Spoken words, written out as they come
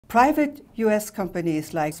Private US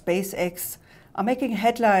companies like SpaceX are making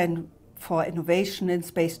headline for innovation in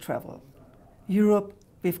space travel. Europe,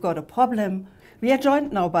 we've got a problem. We are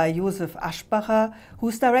joined now by Joseph Aschbacher,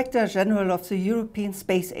 who's Director General of the European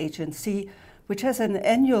Space Agency, which has an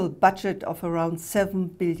annual budget of around 7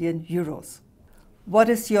 billion euros. What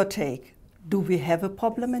is your take? Do we have a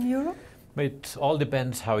problem in Europe? It all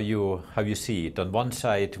depends how you see it. On one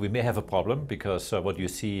side, we may have a problem because what you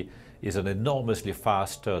see is an enormously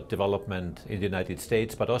fast development in the United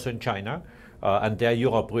States, but also in China. And there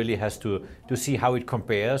Europe really has to see how it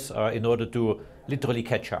compares in order to literally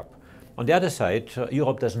catch up. On the other side,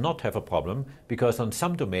 Europe does not have a problem because on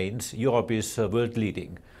some domains, Europe is world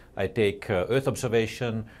leading. I take Earth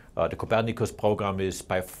observation. The Copernicus program is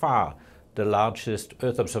by far the largest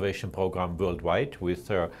Earth observation program worldwide, with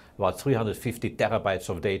about 350 terabytes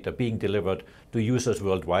of data being delivered to users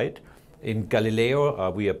worldwide. In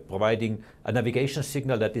Galileo, we are providing a navigation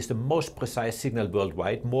signal that is the most precise signal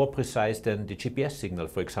worldwide, more precise than the GPS signal,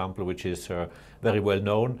 for example, which is very well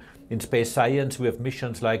known. In space science, we have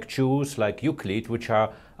missions like JUICE, like Euclid, which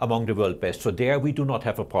are among the world best. So there we do not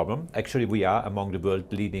have a problem. Actually, we are among the world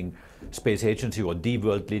leading space agency, or the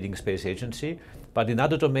world leading space agency. But in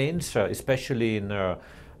other domains, especially in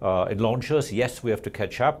launchers, yes, we have to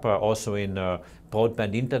catch up. Also in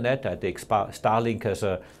broadband internet, I take Starlink as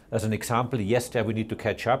an example. Yes, there we need to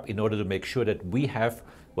catch up in order to make sure that we have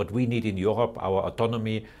what we need in Europe, our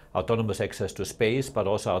autonomy, autonomous access to space, but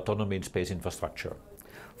also autonomy in space infrastructure.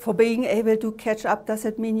 For being able to catch up, does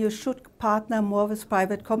it mean you should partner more with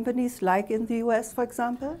private companies, like in the US, for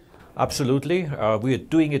example? Absolutely. We are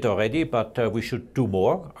doing it already, but we should do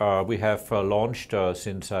more. We have launched,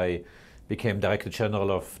 since I became Director General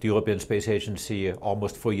of the European Space Agency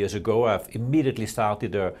almost 4 years ago, I've immediately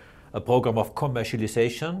started a program of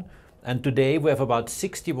commercialization. And today we have about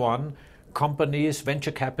 61 companies,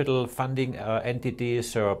 venture capital funding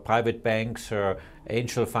entities, private banks,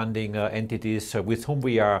 angel funding entities with whom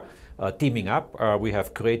we are teaming up. We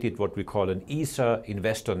have created what we call an ESA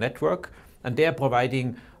investor network, and they are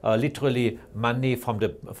providing literally money from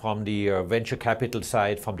the venture capital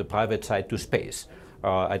side, from the private side to space.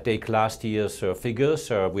 I take last year's figures.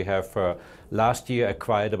 We have last year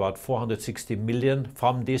acquired about 460 million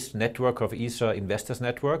from this network of ESA Investors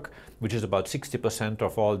Network, which is about 60%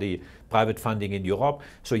 of all the private funding in Europe.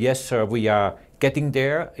 So yes, we are getting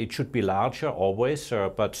there. It should be larger always,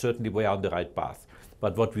 but certainly we are on the right path.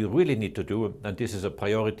 But what we really need to do, and this is a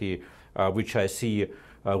priority which I see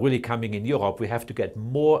really coming in Europe, we have to get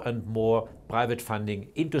more and more private funding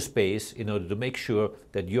into space in order to make sure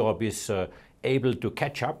that Europe is able to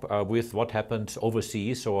catch up with what happens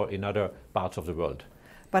overseas or in other parts of the world.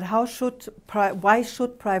 But why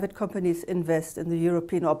should private companies invest in the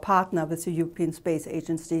European or partner with the European Space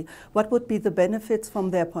Agency? What would be the benefits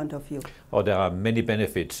from their point of view? Oh, there are many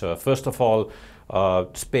benefits. First of all,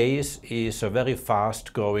 space is a very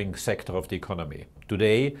fast growing sector of the economy.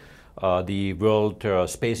 Today, the world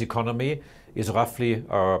space economy is roughly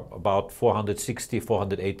about 460,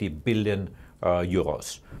 480 billion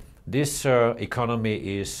euros. This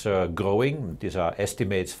economy is growing. These are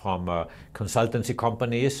estimates from consultancy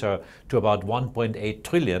companies to about 1.8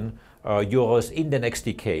 trillion euros in the next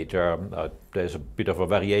decade. There's a bit of a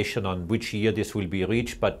variation on which year this will be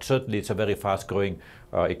reached, but certainly it's a very fast growing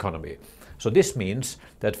economy. So this means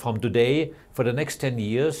that from today, for the next 10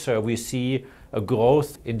 years, we see a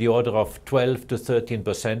growth in the order of 12 to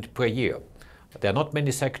 13% per year. There are not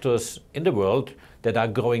many sectors in the world that are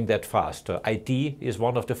growing that fast. IT is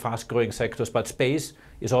one of the fast-growing sectors, but space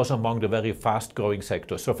is also among the very fast-growing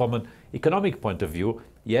sectors. So from an economic point of view,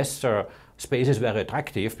 yes, space is very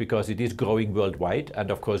attractive because it is growing worldwide, and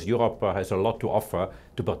of course Europe has a lot to offer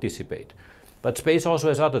to participate. But space also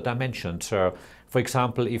has other dimensions. For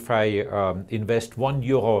example, if I invest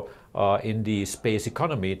 €1 in the space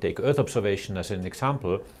economy, take Earth observation as an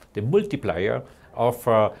example, the multiplier of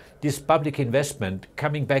this public investment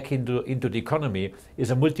coming back into the economy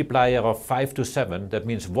is a multiplier of 5 to 7. That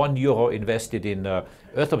means €1 invested in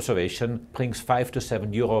Earth observation brings 5 to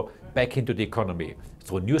 7 euro back into the economy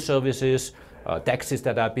through new services, taxes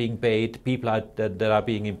that are being paid, people that are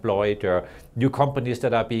being employed, new companies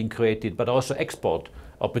that are being created, but also export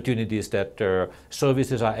opportunities that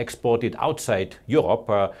services are exported outside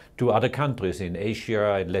Europe to other countries in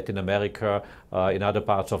Asia, in Latin America, in other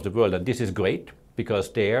parts of the world. And this is great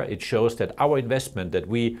because there it shows that our investment that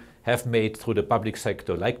we have made through the public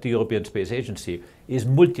sector, like the European Space Agency, is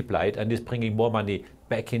multiplied and is bringing more money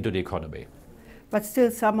back into the economy. But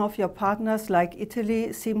still some of your partners, like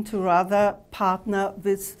Italy, seem to rather partner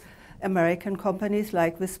with American companies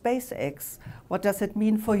like with SpaceX. What does it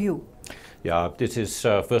mean for you? Yeah, this is,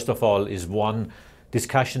 first of all, is one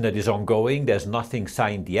discussion that is ongoing. There's nothing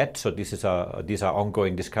signed yet, so these are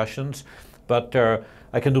ongoing discussions. But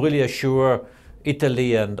I can really assure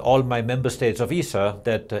Italy and all my member states of ESA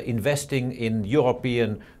that investing in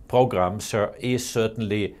European programs is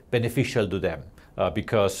certainly beneficial to them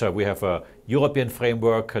because we have a European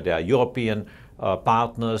framework, there are European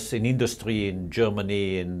partners in industry in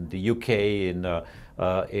Germany, in the UK,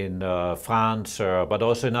 in France, but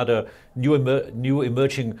also in other new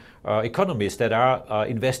emerging economies that are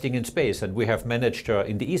investing in space. And we have managed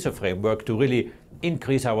in the ESA framework to really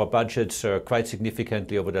increase our budgets quite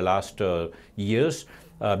significantly over the last years,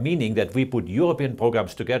 meaning that we put European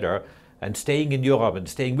programs together, and staying in Europe and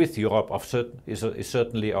staying with Europe is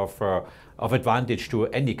certainly of advantage to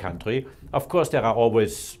any country. Of course, there are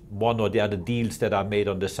always one or the other deals that are made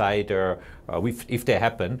on the side, if they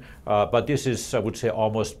happen. But this is, I would say,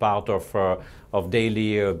 almost part of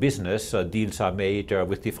daily business. Deals are made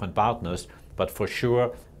with different partners, but for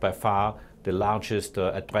sure, by far, the largest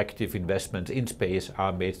attractive investments in space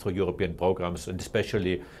are made through European programs, and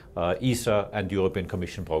especially ESA and European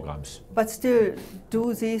Commission programs. But still,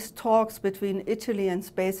 do these talks between Italy and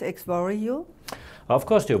SpaceX worry you? Of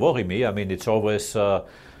course they worry me. I mean, it's always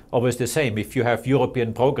the same. If you have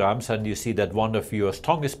European programs and you see that one of your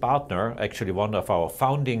strongest partner, actually one of our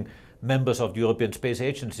founding members of the European Space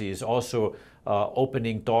Agency, is also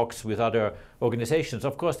opening talks with other organizations,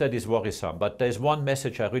 of course that is worrisome. But there's one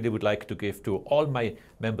message I really would like to give to all my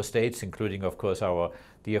member states, including of course our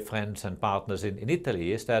dear friends and partners in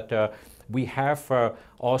Italy, is that we have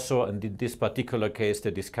also, and in this particular case,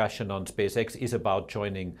 the discussion on SpaceX is about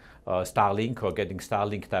joining Starlink or getting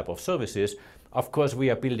Starlink type of services. Of course,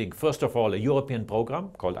 we are building, first of all, a European program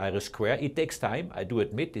called IRIS². It takes time, I do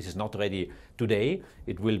admit, this is not ready today.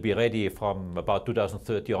 It will be ready from about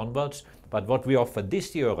 2030 onwards. But what we offer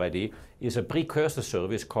this year already is a precursor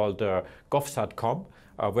service called GovSatCom,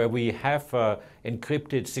 where we have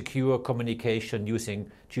encrypted secure communication using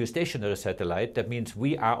geostationary satellite. That means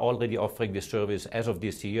we are already offering this service as of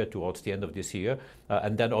this year, towards the end of this year,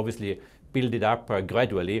 and then obviously build it up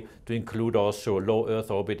gradually to include also low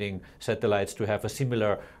Earth orbiting satellites to have a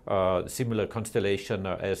similar constellation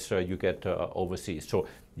as you get overseas. So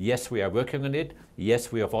yes, we are working on it.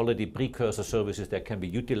 Yes, we have already precursor services that can be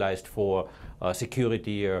utilized for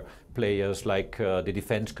security players like the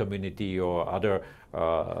defense community or other.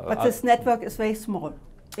 But this network is very small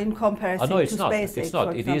in comparison no, it's to not. SpaceX. It's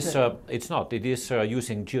not. It's not. It is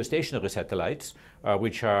using geostationary satellites,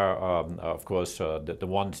 which are, of course, the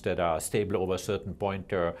ones that are stable over a certain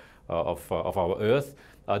point of our Earth.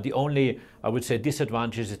 The only, I would say,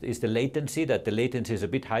 disadvantage is the latency, that the latency is a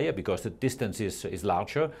bit higher because the distance is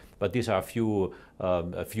larger, but these are a few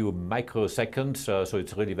microseconds, so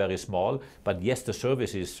it's really very small. But yes, the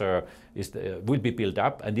service will be built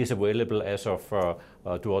up and is available as of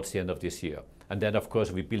towards the end of this year. And then, of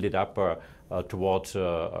course, we build it up towards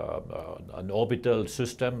an orbital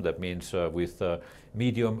system. That means with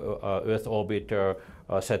medium Earth orbit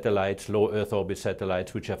satellites, low Earth orbit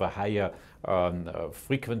satellites, which have a higher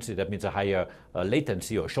frequency. That means a higher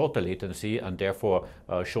latency or shorter latency, and therefore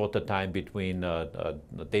shorter time between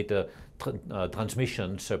data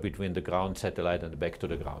transmissions between the ground satellite and back to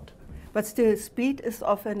the ground. But still, speed is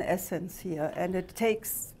of an essence here, and it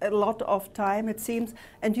takes a lot of time, it seems,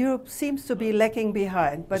 and Europe seems to be lagging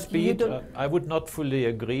behind. But speed, I would not fully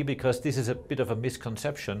agree, because this is a bit of a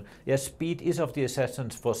misconception. Yes, speed is of the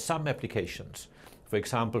essence for some applications. For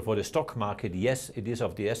example, for the stock market, yes, it is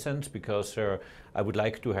of the essence, because I would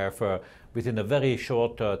like to have, within a very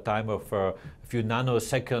short time of a few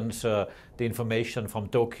nanoseconds, the information from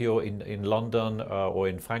Tokyo in London or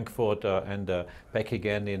in Frankfurt and back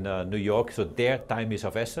again in New York. So their time is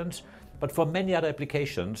of essence. But for many other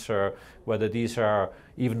applications, whether these are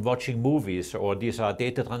even watching movies or these are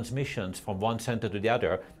data transmissions from one center to the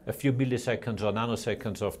other, a few milliseconds or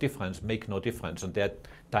nanoseconds of difference make no difference, and that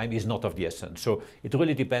time is not of the essence. So it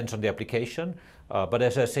really depends on the application. But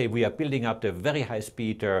as I say, we are building up the very high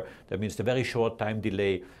speed, that means the very short time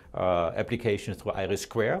delay applications through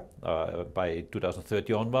IRIS² by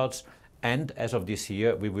 2030 onwards. And as of this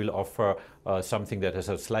year, we will offer something that has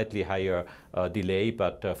a slightly higher delay,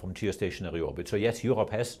 but from geostationary orbit. So yes,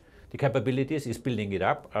 Europe has the capabilities, is building it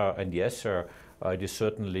up, and yes, it is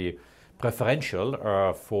certainly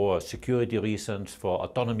preferential for security reasons, for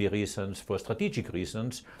autonomy reasons, for strategic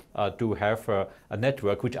reasons, to have a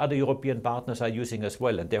network which other European partners are using as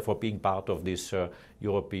well, and therefore being part of this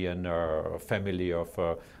European family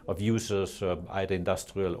of users, either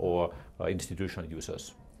industrial or institutional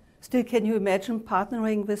users. Still, can you imagine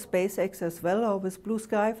partnering with SpaceX as well, or with Blue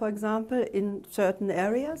Sky, for example, in certain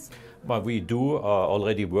areas? Well, we do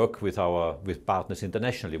already work with partners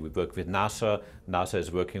internationally. We work with NASA. NASA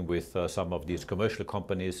is working with some of these commercial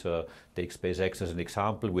companies. Take SpaceX as an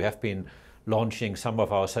example. We have been launching some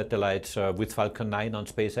of our satellites with Falcon 9 on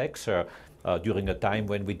SpaceX during a time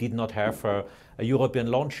when we did not have a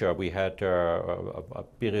European launcher. We had a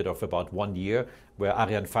period of about 1 year where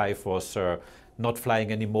Ariane 5 was not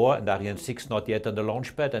flying anymore, and Ariane 6 not yet on the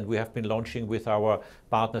launch pad, and we have been launching with our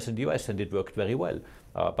partners in the US, and it worked very well.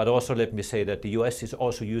 But also let me say that the US is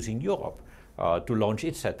also using Europe to launch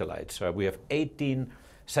its satellites. We have 18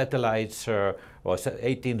 satellites or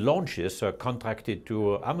 18 launches contracted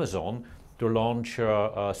to Amazon to launch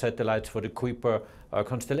satellites for the Kuiper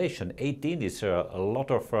constellation. 18 is a lot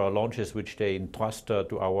of launches which they entrust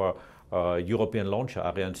to our European launcher,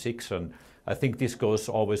 Ariane 6, and I think this goes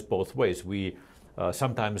always both ways. We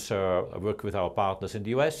sometimes work with our partners in the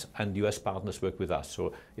US, and US partners work with us.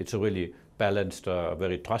 So it's a really balanced,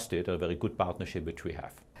 very trusted, a very good partnership which we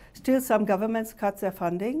have. Still, some governments cut their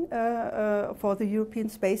funding for the European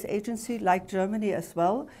Space Agency, like Germany as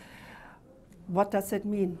well. What does it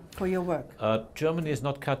mean for your work? Germany is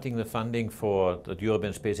not cutting the funding for the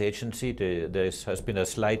European Space Agency. There has been a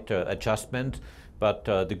slight adjustment, but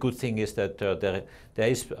the good thing is that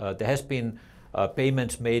there has been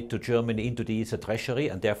payments made to Germany into the ESA treasury,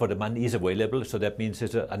 and therefore the money is available. So that means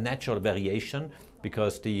there's a natural variation,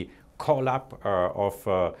 because the call-up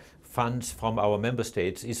of funds from our member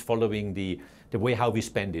states is following the way how we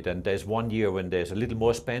spend it. And there's 1 year when there's a little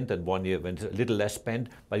more spent and 1 year when there's a little less spent,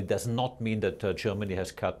 but it does not mean that Germany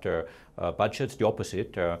has cut budgets. The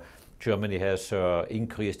opposite. Germany has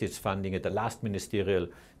increased its funding at the last ministerial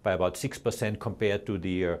by about 6% compared to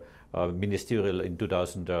the ministerial in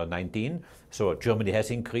 2019. So Germany has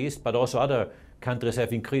increased, but also other countries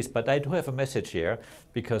have increased. But I do have a message here,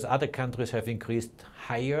 because other countries have increased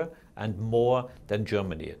higher and more than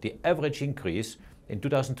Germany. The average increase in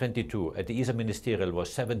 2022 at the ESA ministerial was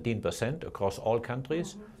 17% across all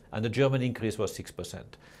countries, and the German increase was 6%.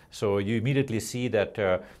 So you immediately see that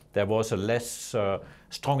there was a less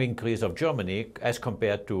strong increase of Germany as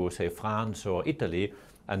compared to, say, France or Italy.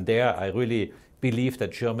 And there I really believe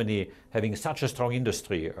that Germany, having such a strong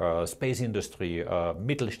industry, space industry,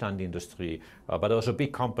 Mittelstand industry, but also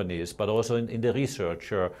big companies, but also in the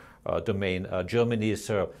research domain, Germany is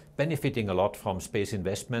benefiting a lot from space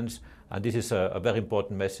investments. And this is a very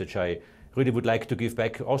important message I really would like to give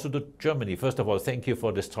back also to Germany. First of all, thank you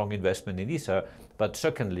for the strong investment in ESA. But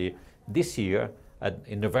secondly, this year,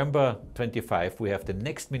 in November 25, we have the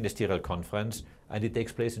next ministerial conference, and it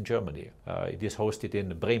takes place in Germany. It is hosted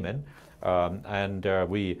in Bremen, and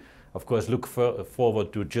we, of course, look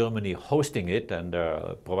forward to Germany hosting it and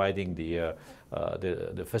providing the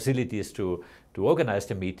facilities to organize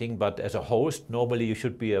the meeting. But as a host, normally you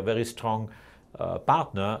should be a very strong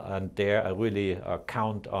partner, and there I really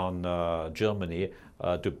count on Germany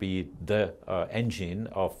to be the engine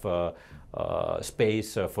of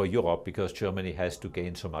space for Europe, because Germany has to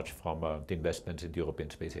gain so much from the investments in the European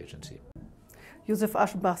Space Agency. Joseph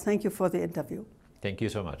Aschbacher, thank you for the interview. Thank you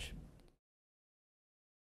so much.